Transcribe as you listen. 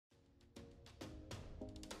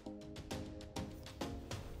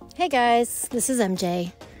Hey guys, this is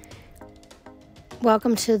MJ.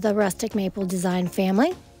 Welcome to the Rustic Maple Design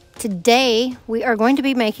family. Today we are going to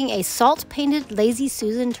be making a salt painted Lazy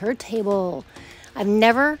Susan Turntable. I've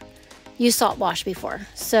never used salt wash before,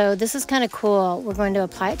 so this is kind of cool. We're going to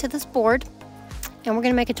apply it to this board and we're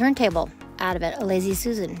going to make a turntable out of it, a Lazy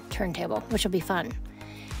Susan turntable, which will be fun.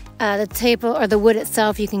 The table or the wood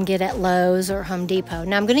itself you can get at Lowe's or Home Depot.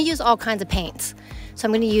 Now I'm going to use all kinds of paints. So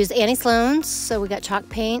I'm going to use Sloan's. So we got chalk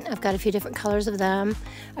paint. I've got a few different colors of them.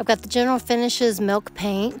 I've got the General Finishes milk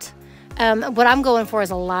paint. What I'm going for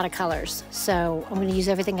is a lot of colors. So I'm going to use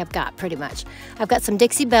everything I've got pretty much. I've got some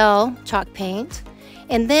Dixie Belle chalk paint.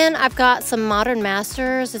 And then I've got some Modern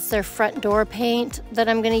Masters. It's their front door paint that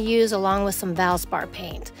I'm going to use along with some Valspar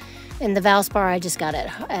paint. And the Valspar I just got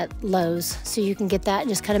at Lowe's. So you can get that and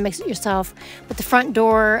just kind of mix it yourself. But the front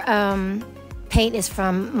door paint is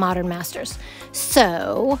from Modern Masters.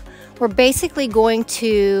 So we're basically going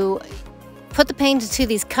to put the paint into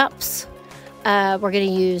these cups. We're going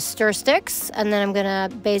to use stir sticks, and then I'm going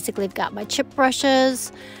to basically got my chip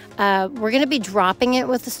brushes. We're going to be dropping it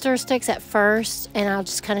with the stir sticks at first, and I'll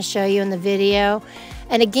just kind of show you in the video.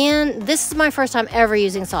 And again, this is my first time ever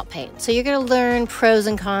using salt paint. So you're going to learn pros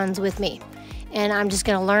and cons with me. And I'm just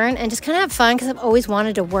going to learn and just kind of have fun because I've always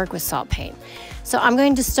wanted to work with salt paint. So I'm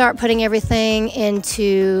going to start putting everything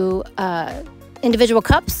into individual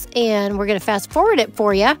cups, and we're going to fast forward it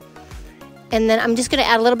for you. And then I'm just going to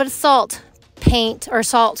add a little bit of salt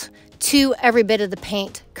to every bit of the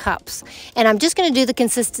paint cups. And I'm just going to do the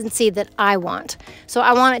consistency that I want. So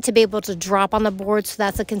I want it to be able to drop on the board, so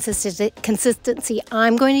that's the consistency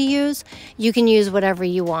I'm going to use. You can use whatever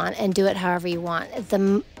you want and do it however you want.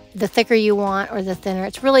 The thicker you want or the thinner,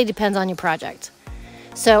 it really depends on your project.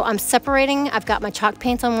 So I'm separating. I've got my chalk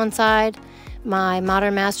paints on one side, my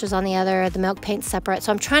Modern Masters on the other, the milk paint separate.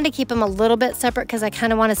 So I'm trying to keep them a little bit separate because I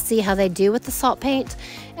kind of want to see how they do with the salt paint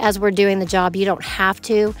as we're doing the job. You don't have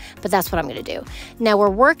to, but that's what I'm going to do. Now we're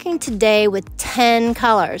working today with 10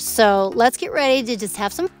 colors. So let's get ready to just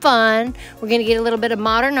have some fun. We're going to get a little bit of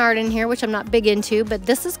modern art in here, which I'm not big into, but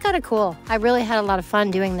this is kind of cool. I really had a lot of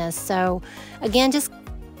fun doing this. So again, just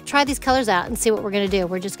try these colors out and see what we're going to do.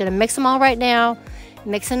 We're just going to mix them all right now,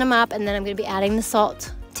 mixing them up, and then I'm going to be adding the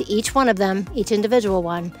salt to each one of them, each individual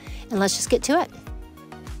one, and let's just get to it.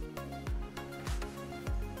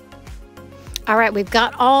 All right, we've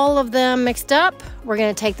got all of them mixed up. We're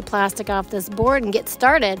going to take the plastic off this board and get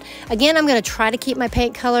started. Again, I'm going to try to keep my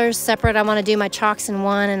paint colors separate. I want to do my chalks in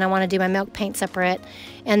one, and I want to do my milk paint separate,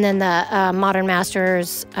 and then the Modern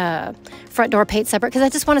Masters front door paint separate, because I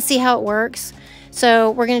just want to see how it works.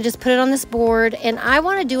 So we're going to just put it on this board, and I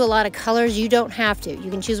want to do a lot of colors. You don't have to.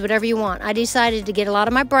 You can choose whatever you want. I decided to get a lot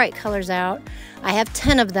of my bright colors out. I have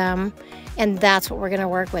 10 of them, and that's what we're going to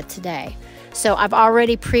work with today. So I've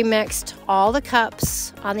already pre-mixed all the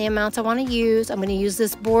cups on the amounts I want to use. I'm going to use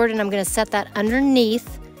this board, and I'm going to set that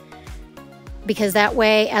underneath, because that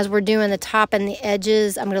way, as we're doing the top and the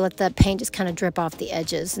edges, I'm going to let the paint just kind of drip off the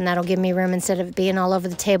edges, and that'll give me room instead of it being all over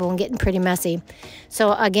the table and getting pretty messy.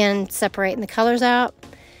 So again, separating the colors out,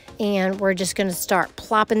 and we're just going to start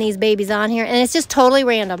plopping these babies on here, and it's just totally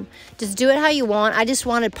random. Just do it how you want. I just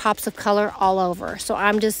wanted pops of color all over, so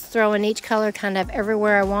I'm just throwing each color kind of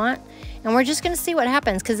everywhere I want, and we're just going to see what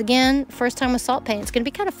happens, because again, first time with salt paint, it's going to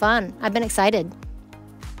be kind of fun. I've been excited.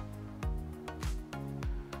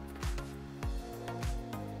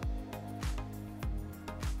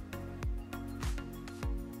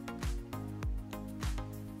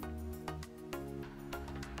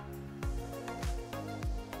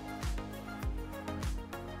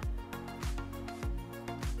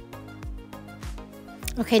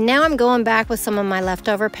 Okay, now I'm going back with some of my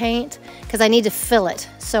leftover paint because I need to fill it.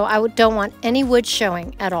 So I don't want any wood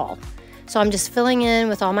showing at all. So I'm just filling in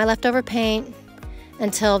with all my leftover paint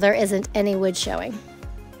until there isn't any wood showing.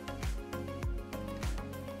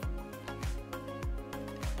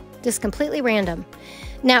 Just completely random.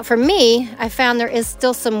 Now for me, I found there is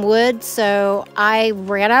still some wood, so I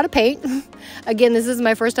ran out of paint. Again, this is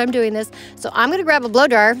my first time doing this. So I'm gonna grab a blow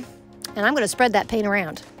dryer, and I'm going to spread that paint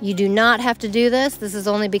around. You do not have to do this. This is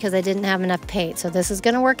only because I didn't have enough paint. So this is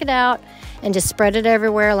going to work it out, and just spread it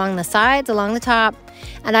everywhere along the sides, along the top.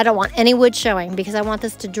 And I don't want any wood showing because I want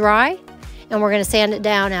this to dry, and we're going to sand it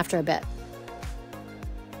down after a bit.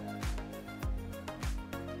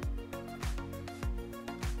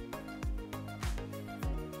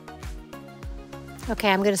 Okay,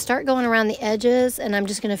 I'm going to start going around the edges, and I'm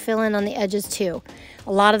just going to fill in on the edges too.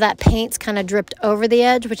 A lot of that paint's kind of dripped over the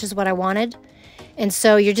edge, which is what I wanted. And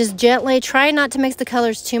so you're just gently, try not to mix the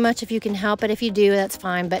colors too much if you can help it. If you do, that's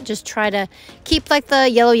fine, but just try to keep like the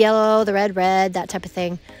yellow, yellow, the red, red, that type of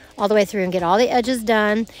thing all the way through and get all the edges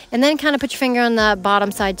done. And then kind of put your finger on the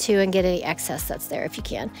bottom side too and get any excess that's there if you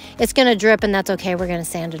can. It's gonna drip and that's okay. We're gonna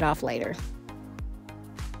sand it off later.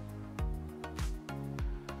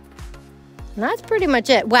 And that's pretty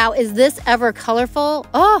much it. Wow, is this ever colorful?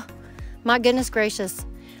 Oh, my goodness gracious.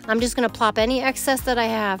 I'm just gonna plop any excess that I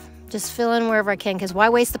have. Just fill in wherever I can, because why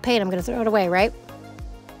waste the paint? I'm gonna throw it away, right?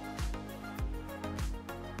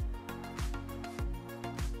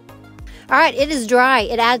 All right, it is dry.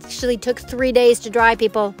 It actually took 3 days to dry,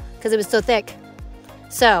 people, because it was so thick.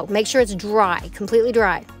 So make sure it's dry, completely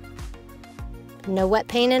dry. No wet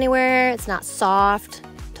paint anywhere. It's not soft,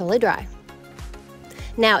 totally dry.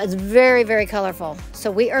 Now it's very, very colorful. So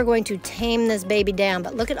we are going to tame this baby down,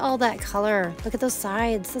 but look at all that color. Look at those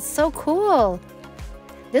sides. That's so cool.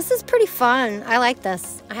 This is pretty fun. I like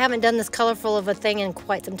this. I haven't done this colorful of a thing in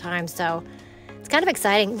quite some time, so it's kind of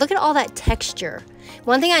exciting. Look at all that texture.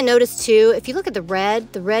 One thing I noticed too, if you look at the red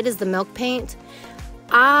is the milk paint.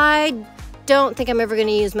 I don't think I'm ever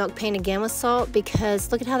gonna use milk paint again with salt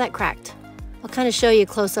because look at how that cracked. I'll kind of show you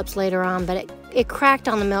close-ups later on, but it cracked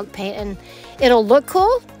on the milk paint and it'll look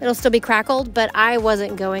cool. It'll still be crackled, but I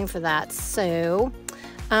wasn't going for that. So,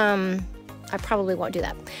 I probably won't do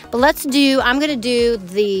that. But I'm gonna do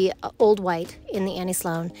the old white in the Annie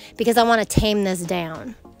Sloan because I wanna tame this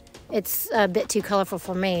down. It's a bit too colorful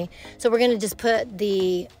for me. So we're gonna just put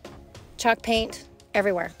the chalk paint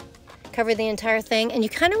everywhere. Cover the entire thing. And you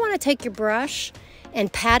kinda wanna take your brush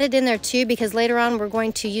and pat it in there too because later on we're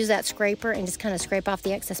going to use that scraper and just kind of scrape off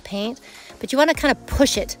the excess paint. But you wanna kind of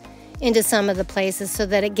push it into some of the places so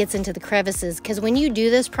that it gets into the crevices. Because when you do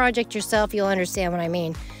this project yourself, you'll understand what I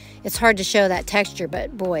mean. It's hard to show that texture,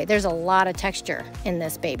 but boy, there's a lot of texture in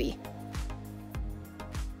this baby.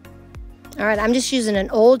 All right, I'm just using an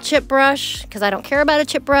old chip brush because I don't care about a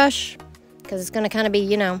chip brush because it's gonna kind of be,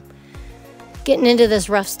 you know, getting into this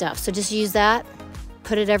rough stuff. So just use that,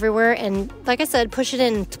 put it everywhere, and like I said, push it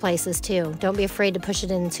into places too. Don't be afraid to push it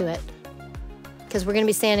into it because we're gonna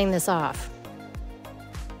be sanding this off.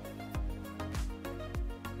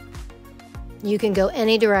 You can go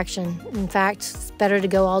any direction. In fact, it's better to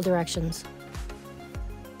go all directions.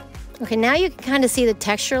 Okay, now you can kind of see the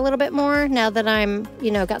texture a little bit more now that I'm, you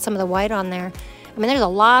know, got some of the white on there. I mean, there's a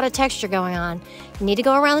lot of texture going on. You need to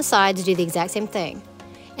go around the sides, do the exact same thing.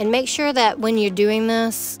 And make sure that when you're doing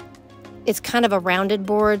this, it's kind of a rounded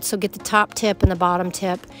board, so get the top tip and the bottom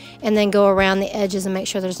tip, and then go around the edges and make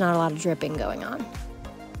sure there's not a lot of dripping going on.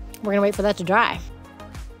 We're gonna wait for that to dry.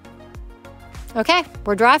 Okay,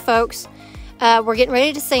 we're dry, folks. We're getting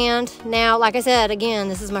ready to sand. Now, like I said, again,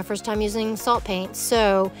 this is my first time using salt paint,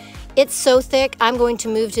 so it's so thick, I'm going to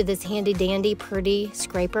move to this handy dandy pretty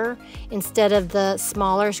scraper instead of the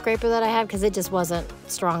smaller scraper that I have because it just wasn't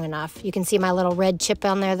strong enough. You can see my little red chip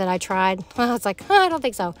on there that I tried. It's like, I don't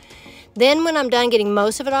think so. Then when I'm done getting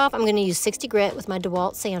most of it off, I'm gonna use 60 grit with my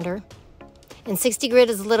Dewalt sander. And 60 grit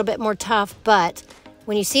is a little bit more tough, but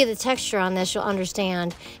when you see the texture on this, you'll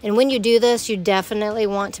understand. And when you do this, you definitely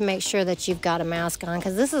want to make sure that you've got a mask on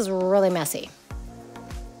because this is really messy.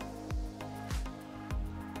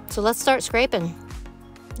 So let's start scraping.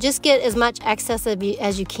 Just get as much excess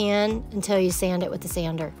as you can until you sand it with the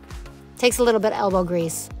sander. Takes a little bit of elbow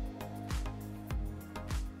grease.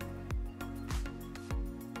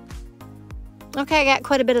 Okay, I got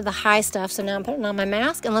quite a bit of the high stuff, so now I'm putting on my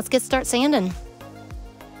mask and let's start sanding.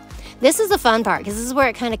 This is the fun part because this is where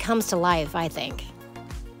it kind of comes to life, I think.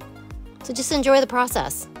 So just enjoy the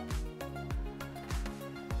process.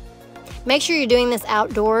 Make sure you're doing this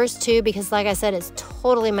outdoors too because like I said, it's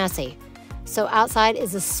totally messy. So outside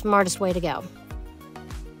is the smartest way to go.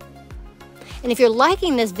 And if you're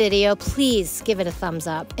liking this video, please give it a thumbs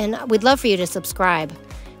up. And we'd love for you to subscribe.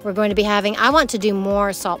 We're going to be I want to do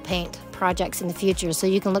more salt paint projects in the future, so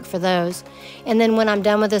you can look for those. And then when I'm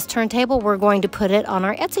done with this turntable, we're going to put it on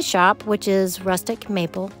our Etsy shop, which is Rustic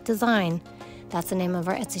Maple Design. That's the name of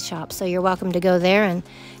our Etsy shop. So you're welcome to go there and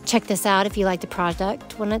check this out if you like the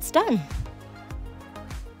project when it's done.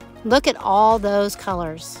 Look at all those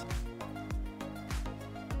colors.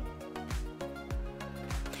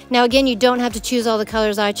 Now again, you don't have to choose all the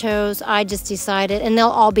colors I chose. I just decided, and they'll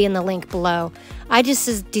all be in the link below. I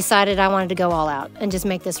just decided I wanted to go all out and just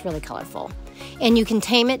make this really colorful. And you can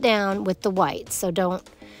tame it down with the white. So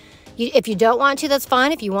if you don't want to, that's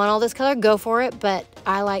fine. If you want all this color, go for it. But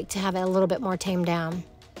I like to have it a little bit more tamed down.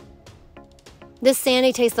 This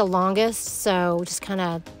sanding takes the longest, so just kind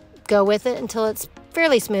of go with it until it's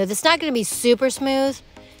fairly smooth. It's not going to be super smooth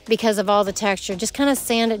because of all the texture. Just kind of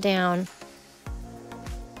sand it down.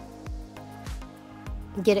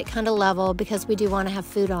 Get it kind of level because we do want to have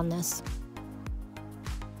food on this.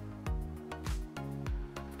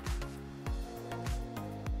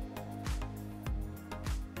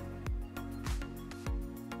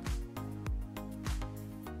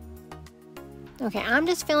 Okay, I'm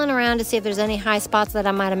just feeling around to see if there's any high spots that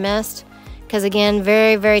I might have missed. Because again,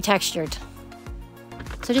 very, very textured.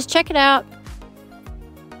 So just check it out.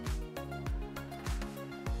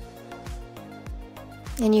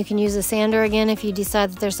 And you can use a sander again if you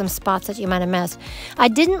decide that there's some spots that you might have missed. I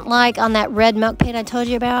didn't like on that red milk paint I told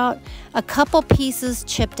you about, a couple pieces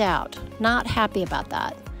chipped out. Not happy about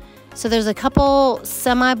that. So there's a couple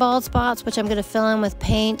semi-bald spots, which I'm going to fill in with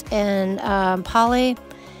paint and poly.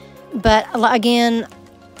 But again,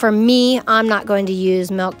 for me, I'm not going to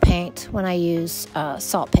use milk paint when I use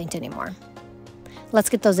salt paint anymore. Let's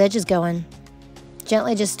get those edges going.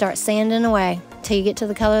 Gently just start sanding away till you get to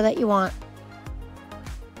the color that you want.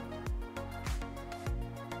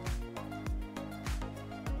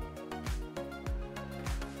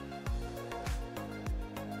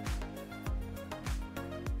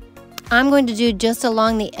 I'm going to do just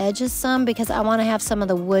along the edges some because I want to have some of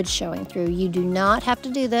the wood showing through. You do not have to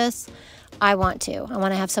do this. I want to. I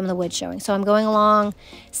want to have some of the wood showing. So I'm going along,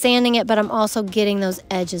 sanding it, but I'm also getting those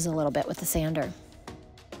edges a little bit with the sander.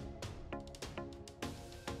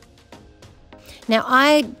 Now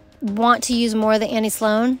I want to use more of the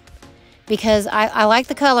Sloan because I like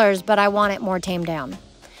the colors, but I want it more tamed down.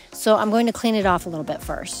 So I'm going to clean it off a little bit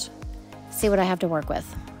first. See what I have to work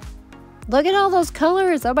with. Look at all those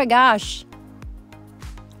colors. Oh my gosh.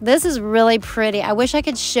 This is really pretty. I wish I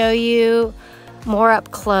could show you more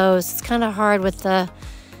up close. It's kind of hard with the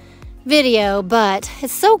video, but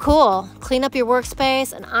it's so cool. Clean up your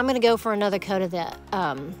workspace, and I'm going to go for another coat of the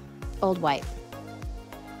old white.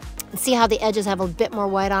 And see how the edges have a bit more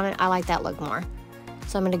white on it? I like that look more.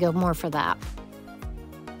 So I'm going to go more for that.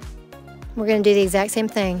 We're going to do the exact same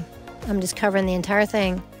thing. I'm just covering the entire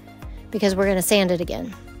thing because we're going to sand it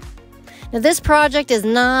again. Now this project is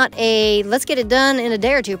not a let's get it done in a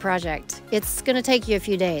day or two project. It's going to take you a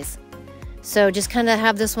few days. So just kind of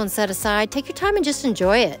have this one set aside. Take your time and just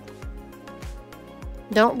enjoy it.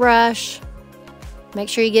 Don't rush. Make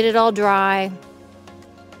sure you get it all dry.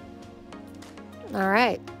 All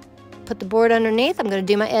right. Put the board underneath. I'm going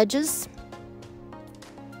to do my edges.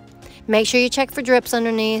 Make sure you check for drips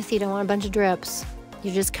underneath. You don't want a bunch of drips.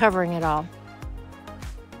 You're just covering it all.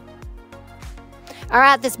 All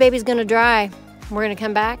right, this baby's gonna dry. We're gonna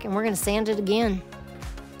come back and we're gonna sand it again.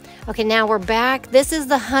 Okay, now we're back. This is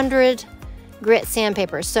the 100 grit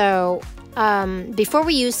sandpaper. So before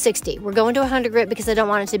we use 60, we're going to 100 grit because I don't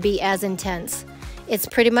want it to be as intense. It's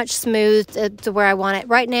pretty much smooth to where I want it.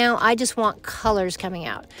 Right now, I just want colors coming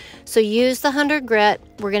out. So use the 100 grit.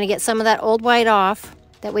 We're gonna get some of that old white off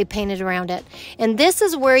that we painted around it. And this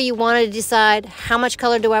is where you want to decide how much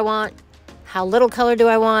color do I want, how little color do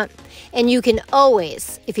I want. And you can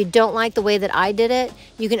always, if you don't like the way that I did it,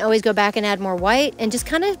 you can always go back and add more white and just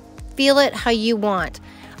kind of feel it how you want.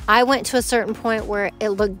 I went to a certain point where it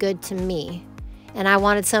looked good to me. And I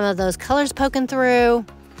wanted some of those colors poking through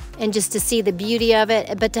and just to see the beauty of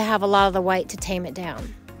it, but to have a lot of the white to tame it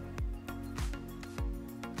down.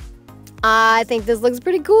 I think this looks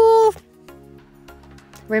pretty cool.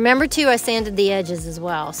 Remember too, I sanded the edges as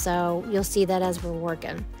well, so you'll see that as we're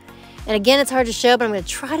working. And again, it's hard to show, but I'm going to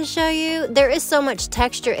try to show you. There is so much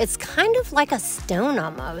texture. It's kind of like a stone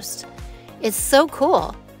almost. It's so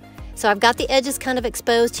cool. So I've got the edges kind of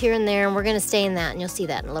exposed here and there, and we're going to stain that, and you'll see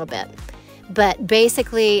that in a little bit. But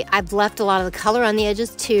basically, I've left a lot of the color on the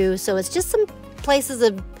edges too, so it's just some places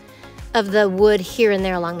of the wood here and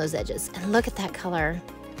there along those edges. And look at that color.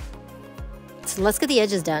 So let's get the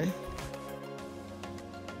edges done.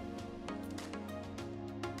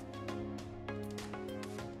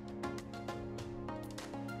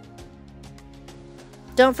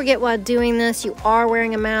 Don't forget while doing this, you are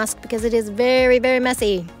wearing a mask because it is very, very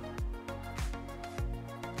messy.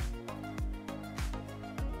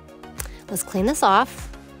 Let's clean this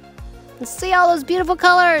off. Let's see all those beautiful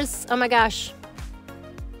colors. Oh my gosh.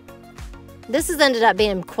 This has ended up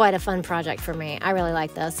being quite a fun project for me. I really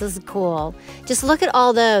like this. This is cool. Just look at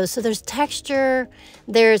all those. So there's texture.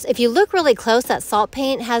 If you look really close, that salt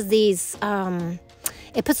paint has these,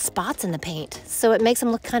 it puts spots in the paint, so it makes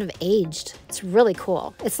them look kind of aged. It's really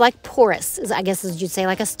cool. It's like porous, I guess as you'd say,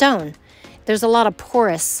 like a stone. There's a lot of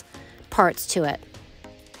porous parts to it.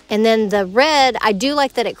 And then the red, I do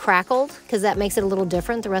like that it crackled because that makes it a little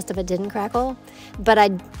different. The rest of it didn't crackle. But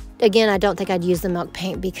again, I don't think I'd use the milk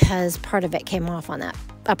paint because part of it came off on that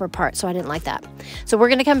upper part, so I didn't like that. So we're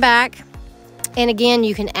gonna come back, and again,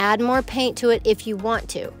 you can add more paint to it if you want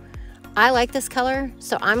to. I like this color,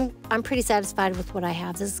 so I'm pretty satisfied with what I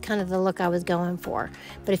have. This is kind of the look I was going for.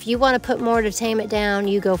 But if you want to put more to tame it down,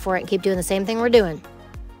 you go for it and keep doing the same thing we're doing.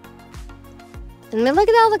 And then look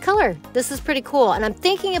at all the color. This is pretty cool. And I'm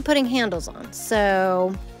thinking of putting handles on.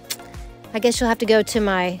 So I guess you'll have to go to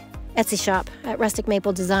my Etsy shop at Rustic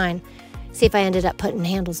Maple Design, see if I ended up putting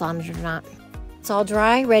handles on it or not. It's all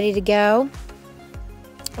dry, ready to go.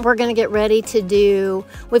 We're gonna get ready to do,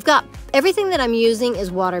 we've got, everything that I'm using is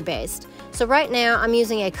water-based. So right now I'm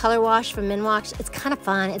using a Colorwash from Minwax. It's kind of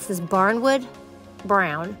fun. It's this Barnwood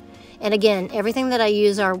brown. And again, everything that I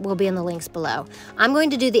use will be in the links below. I'm going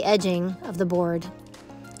to do the edging of the board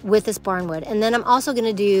with this Barnwood. And then I'm also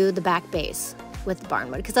gonna do the back base with the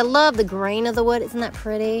Barnwood because I love the grain of the wood. Isn't that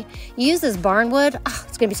pretty? You use this Barnwood, oh,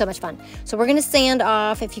 it's gonna be so much fun. So we're gonna sand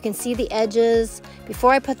off, if you can see the edges,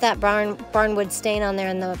 before I put that Barnwood stain on there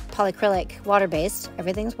in the polycrylic, water-based,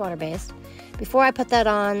 everything's water-based. Before I put that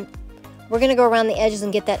on, we're gonna go around the edges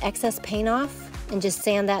and get that excess paint off and just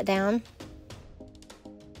sand that down.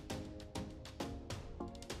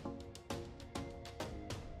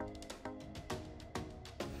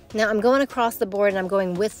 Now I'm going across the board and I'm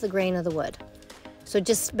going with the grain of the wood. So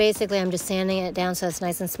just basically I'm just sanding it down so it's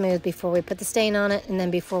nice and smooth before we put the stain on it and then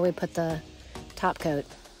before we put the top coat.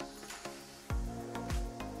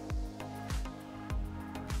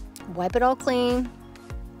 Wipe it all clean,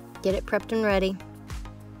 get it prepped and ready.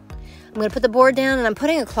 I'm going to put the board down and I'm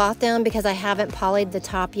putting a cloth down because I haven't polyed the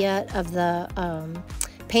top yet of the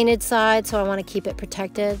painted side, so I want to keep it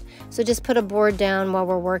protected. So just put a board down while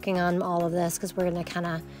we're working on all of this because we're going to kind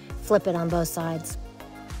of flip it on both sides.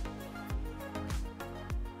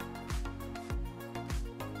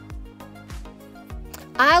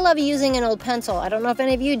 I love using an old pencil. I don't know if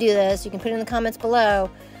any of you do this. You can put it in the comments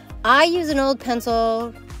below. I use an old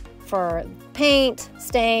pencil for paint,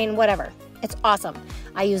 stain, whatever. It's awesome.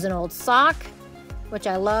 I use an old sock, which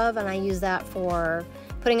I love, and I use that for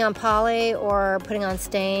putting on poly or putting on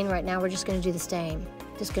stain. Right now we're just going to do the stain.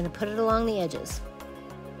 Just going to put it along the edges.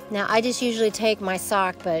 Now I just usually take my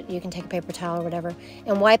sock, but you can take a paper towel or whatever,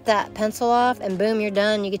 and wipe that pencil off, and boom, you're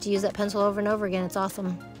done. You get to use that pencil over and over again. It's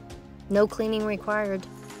awesome. No cleaning required.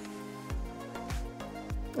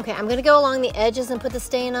 Okay, I'm gonna go along the edges and put the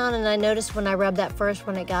stain on, and I noticed when I rubbed that first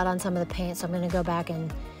when it got on some of the paint, so I'm gonna go back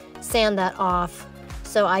and sand that off.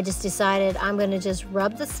 So I just decided I'm gonna just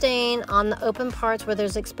rub the stain on the open parts where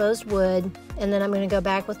there's exposed wood, and then I'm gonna go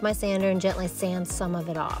back with my sander and gently sand some of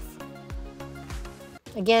it off.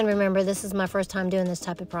 Again, remember, this is my first time doing this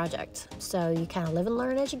type of project, so you kind of live and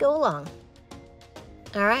learn as you go along.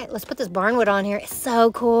 All right, let's put this Barnwood on here. It's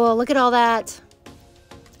so cool. Look at all that.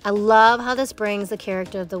 I love how this brings the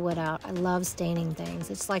character of the wood out. I love staining things.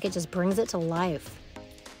 It's like it just brings it to life.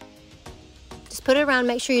 Just put it around.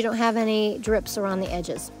 Make sure you don't have any drips around the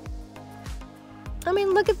edges. I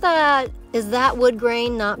mean, look at that. Is that wood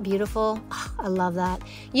grain not beautiful? Oh, I love that.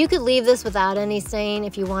 You could leave this without any stain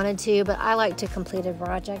if you wanted to, but I like to complete a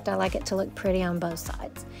project. I like it to look pretty on both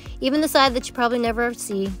sides. Even the side that you probably never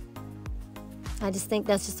see. I just think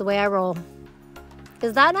that's just the way I roll.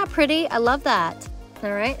 Is that not pretty? I love that.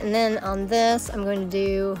 All right, and then on this, I'm going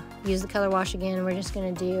to use the Colorwash again, and we're just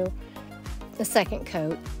going to do the second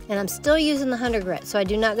coat. And I'm still using the 100 grit, so I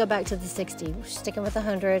do not go back to the 60. We're sticking with the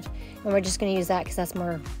 100, and we're just going to use that because that's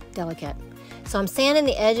more delicate. So I'm sanding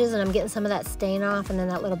the edges, and I'm getting some of that stain off, and then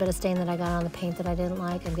that little bit of stain that I got on the paint that I didn't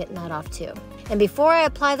like, I'm getting that off too. And before I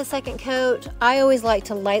apply the second coat, I always like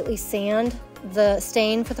to lightly sand the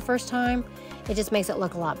stain for the first time. It just makes it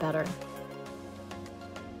look a lot better.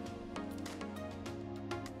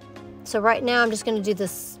 So right now I'm just going to do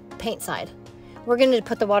this paint side. We're going to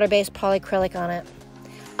put the water-based polycrylic on it.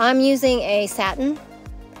 I'm using a satin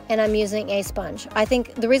and I'm using a sponge. I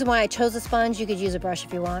think the reason why I chose a sponge, you could use a brush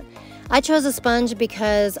if you want. I chose a sponge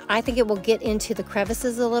because I think it will get into the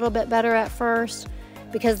crevices a little bit better at first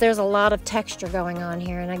because there's a lot of texture going on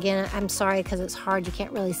here. And again, I'm sorry because it's hard, you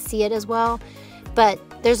can't really see it as well, but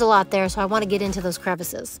there's a lot there, so I want to get into those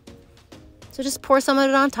crevices. So just pour some of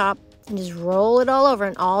it on top and just roll it all over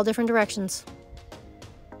in all different directions.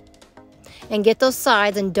 And get those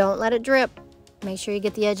sides and don't let it drip. Make sure you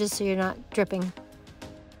get the edges so you're not dripping.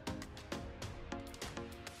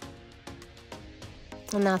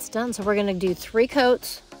 And that's done. So we're gonna do 3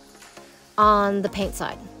 coats on the paint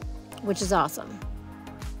side, which is awesome.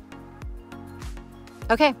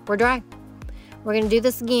 Okay, we're dry. We're gonna do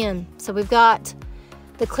this again. So we've got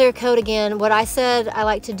the clear coat again. What I said I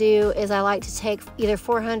like to do is I like to take either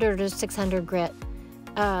 400 or 600 grit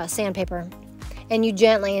sandpaper, and you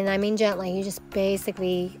gently, and I mean gently, you just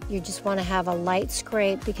basically, you just want to have a light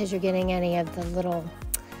scrape because you're getting any of the little,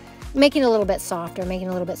 making it a little bit softer, making it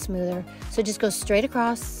a little bit smoother. So just go straight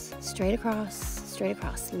across, straight across, straight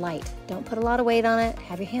across, light. Don't put a lot of weight on it.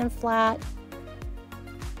 Have your hand flat.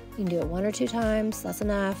 You can do it 1 or 2 times, that's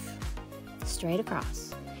enough. Straight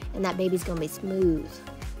across. And that baby's gonna be smooth.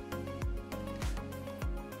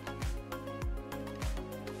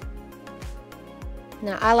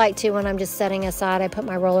 Now, I like to, when I'm just setting aside, I put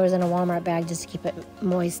my rollers in a Walmart bag just to keep it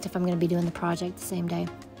moist if I'm going to be doing the project the same day.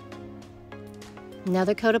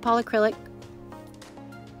 Another coat of polycrylic.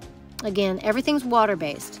 Again, everything's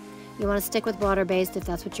water-based. You want to stick with water-based if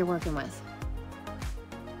that's what you're working with.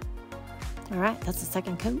 All right, that's the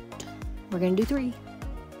second coat. We're going to do 3.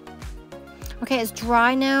 Okay, it's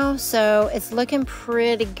dry now, so it's looking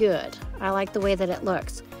pretty good. I like the way that it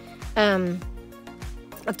looks.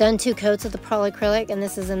 I've done 2 coats of the polycrylic, and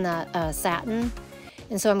this is in that satin.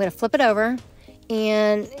 And so I'm going to flip it over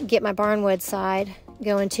and get my Barnwood side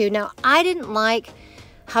going too. Now, I didn't like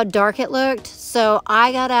how dark it looked, so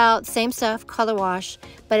I got out same stuff, Colorwash,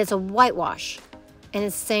 but it's a whitewash, and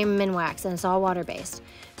it's the same Minwax, and it's all water-based.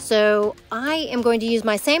 So I am going to use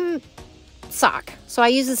my same sock. So I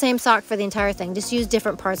use the same sock for the entire thing. Just use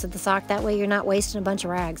different parts of the sock. That way you're not wasting a bunch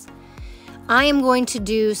of rags. I am going to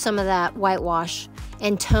do some of that whitewash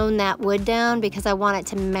and tone that wood down because I want it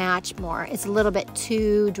to match more. It's a little bit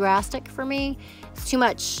too drastic for me. It's too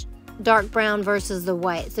much dark brown versus the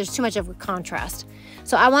white. There's too much of a contrast.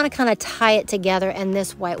 So I want to kind of tie it together, and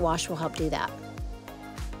this whitewash will help do that.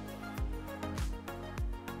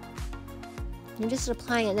 I'm just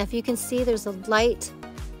applying it. Now, if you can see, there's a light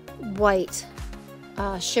white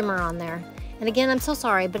shimmer on there. And again, I'm so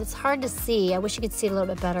sorry, but it's hard to see. I wish you could see it a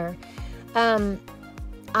little bit better.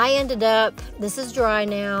 I ended up, this is dry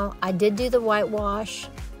now. I did do the whitewash,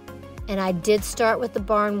 and I did start with the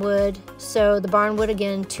Barnwood. So the Barnwood,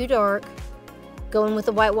 again, too dark. Going with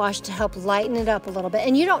the whitewash to help lighten it up a little bit.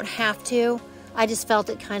 And you don't have to. I just felt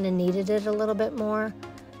it kind of needed it a little bit more.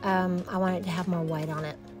 I wanted to have more white on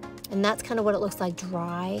it. And that's kind of what it looks like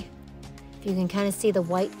dry. If you can kind of see the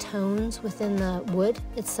white tones within the wood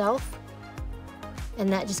itself.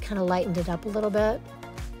 And that just kind of lightened it up a little bit.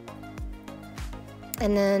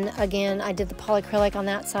 And then again, I did the polycrylic on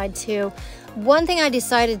that side too. One thing I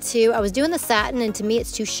decided to, I was doing the satin, and to me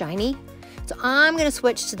it's too shiny. So I'm gonna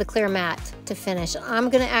switch to the clear matte to finish. I'm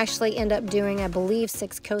gonna actually end up doing, I believe,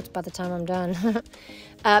 6 coats by the time I'm done.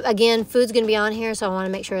 Again, food's gonna be on here, so I wanna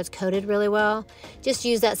make sure it's coated really well. Just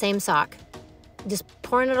use that same sock. Just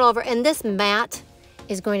pouring it all over. And this matte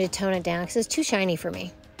is going to tone it down because it's too shiny for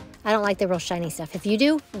me. I don't like the real shiny stuff. If you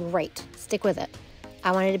do, great, stick with it.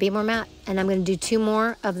 I want it to be more matte, and I'm gonna do 2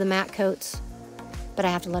 more of the matte coats, but I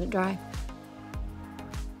have to let it dry.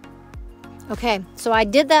 Okay, so I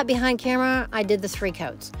did that behind camera. I did the 3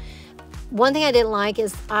 coats. One thing I didn't like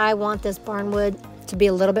is I want this Barnwood to be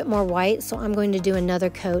a little bit more white, so I'm going to do another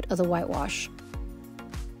coat of the whitewash.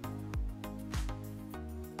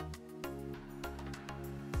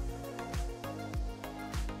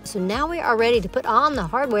 So now we are ready to put on the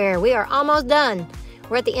hardware. We are almost done.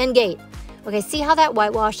 We're at the end gate. Okay, see how that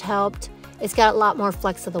whitewash helped? It's got a lot more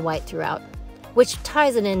flecks of the white throughout, which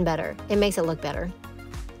ties it in better. It makes it look better.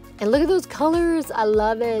 And look at those colors. I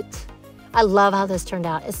love it. I love how this turned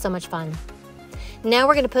out. It's so much fun. Now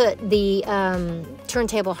we're going to put the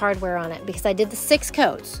turntable hardware on it because I did the 6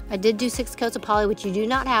 coats. I did do 6 coats of poly, which you do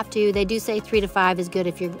not have to. They do say 3 to 5 is good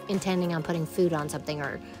if you're intending on putting food on something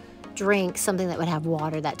or drink, something that would have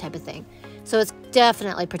water, that type of thing. So it's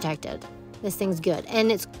definitely protected. This thing's good.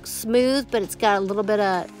 And it's smooth, but it's got a little bit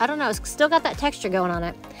of, I don't know, it's still got that texture going on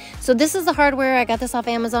it. So this is the hardware. I got this off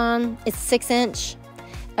Amazon. It's 6-inch.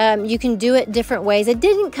 You can do it different ways. It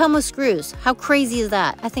didn't come with screws. How crazy is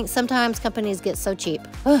that? I think sometimes companies get so cheap.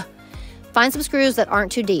 Ugh. Find some screws that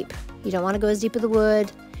aren't too deep. You don't want to go as deep as the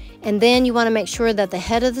wood. And then you want to make sure that the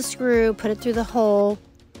head of the screw, put it through the hole.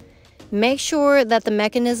 Make sure that the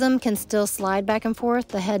mechanism can still slide back and forth.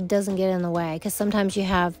 The head doesn't get in the way because sometimes you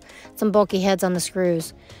have some bulky heads on the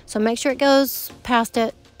screws. So make sure it goes past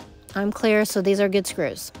it. I'm clear, so these are good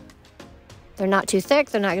screws. They're not too thick.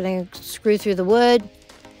 They're not going to screw through the wood.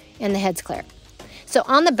 And the head's clear. So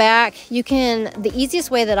on the back, you can, the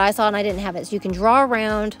easiest way that I saw, and I didn't have it, is you can draw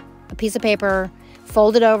around a piece of paper,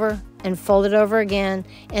 fold it over, and fold it over again,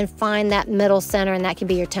 and find that middle center, and that can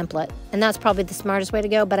be your template. And that's probably the smartest way to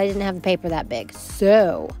go, but I didn't have the paper that big.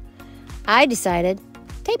 So I decided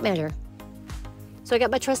tape measure. So I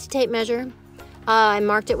got my trusty tape measure. I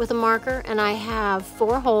marked it with a marker, and I have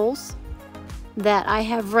 4 holes that I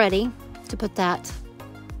have ready to put that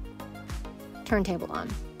turntable on.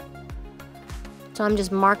 So I'm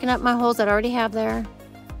just marking up my holes that I already have there,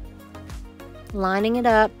 lining it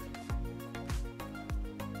up,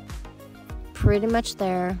 pretty much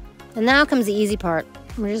there. And now comes the easy part.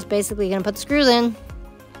 We're just basically gonna put the screws in.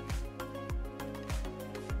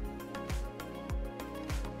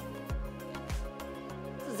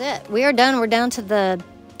 This is it. We are done. We're down to the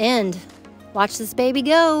end. Watch this baby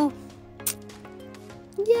go.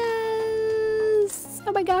 Yes!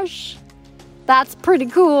 Oh my gosh. That's pretty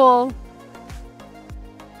cool.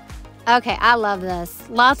 Okay, I love this.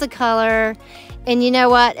 Lots of color. And you know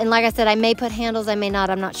what? And like I said, I may put handles, I may not.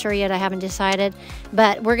 I'm not sure yet. I haven't decided.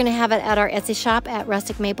 But we're going to have it at our Etsy shop at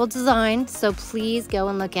Rustic Maple Design. So please go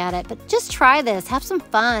and look at it. But just try this. Have some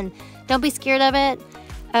fun. Don't be scared of it.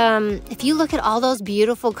 If you look at all those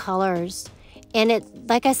beautiful colors, and it,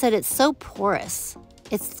 like I said, it's so porous.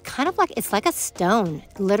 It's kind of like, it's like a stone,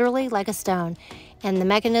 literally like a stone. And the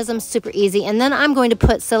mechanism's super easy. And then I'm going to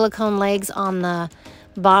put silicone legs on the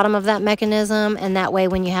bottom of that mechanism, and that way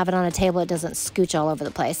when you have it on a table, it doesn't scooch all over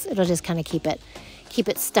the place. It'll just kind of keep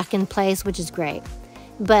it stuck in place, which is great.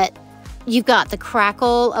 But you've got the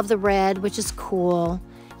crackle of the red, which is cool.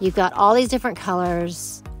 You've got all these different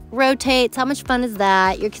colors. Rotates. How much fun is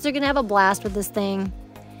that? Your kids are gonna have a blast with this thing.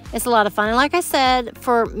 It's a lot of fun. And like I said,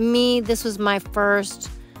 for me, this was my first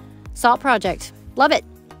salt project. Love it.